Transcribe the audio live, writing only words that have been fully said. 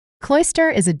Cloyster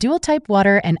is a dual-type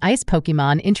water and ice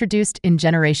Pokémon introduced in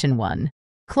Generation 1.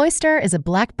 Cloyster is a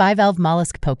black bivalve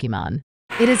mollusk Pokémon.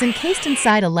 It is encased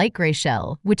inside a light gray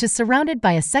shell, which is surrounded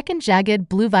by a second jagged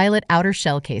blue-violet outer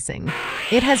shell casing.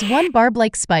 It has one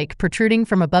barb-like spike protruding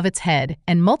from above its head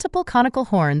and multiple conical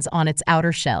horns on its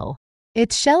outer shell.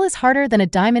 Its shell is harder than a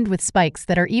diamond with spikes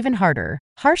that are even harder.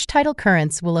 Harsh tidal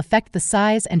currents will affect the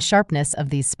size and sharpness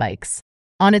of these spikes.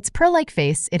 On its pearl-like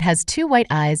face, it has two white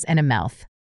eyes and a mouth.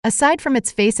 Aside from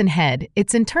its face and head,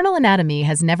 its internal anatomy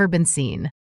has never been seen.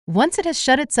 Once it has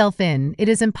shut itself in, it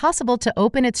is impossible to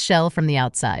open its shell from the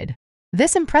outside.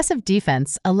 This impressive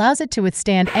defense allows it to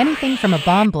withstand anything from a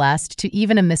bomb blast to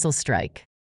even a missile strike.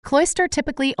 Cloyster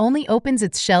typically only opens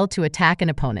its shell to attack an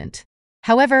opponent.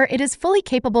 However, it is fully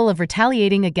capable of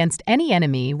retaliating against any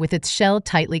enemy with its shell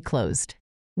tightly closed.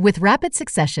 With rapid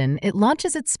succession, it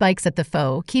launches its spikes at the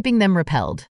foe, keeping them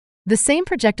repelled. The same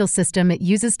projectile system it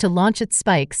uses to launch its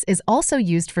spikes is also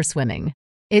used for swimming.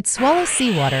 It swallows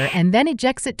seawater and then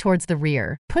ejects it towards the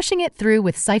rear, pushing it through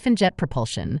with siphon-jet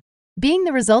propulsion. Being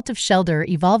the result of Shellder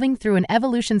evolving through an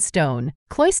evolution stone,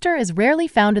 Cloyster is rarely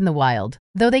found in the wild,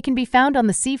 though they can be found on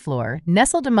the seafloor,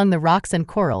 nestled among the rocks and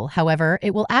coral. However,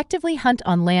 it will actively hunt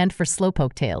on land for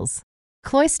slowpoke tails.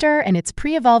 Cloyster and its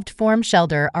pre-evolved form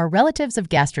Shellder are relatives of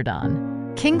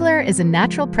Gastrodon. Kingler is a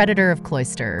natural predator of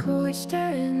Cloyster. Cloyster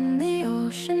in the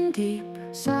ocean deep,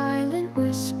 silent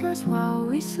whispers while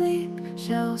we sleep.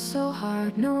 Shell so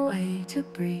hard, no way to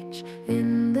breach.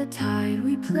 In the tide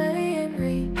we play and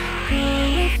reach.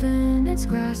 Curl within its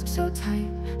grasp so tight,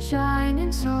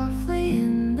 shining softly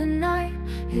in the night.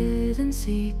 Hidden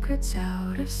secrets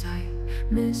out of sight,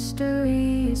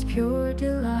 mystery is pure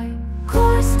delight.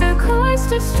 Cloyster,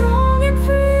 Cloyster, strong and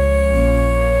free,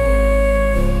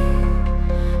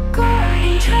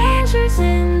 guarding treasures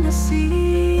in the sea.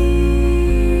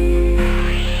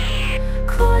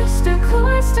 Cloyster,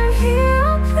 Cloyster, hear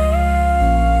our plea.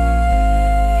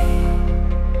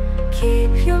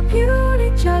 Keep your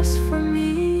beauty just for me.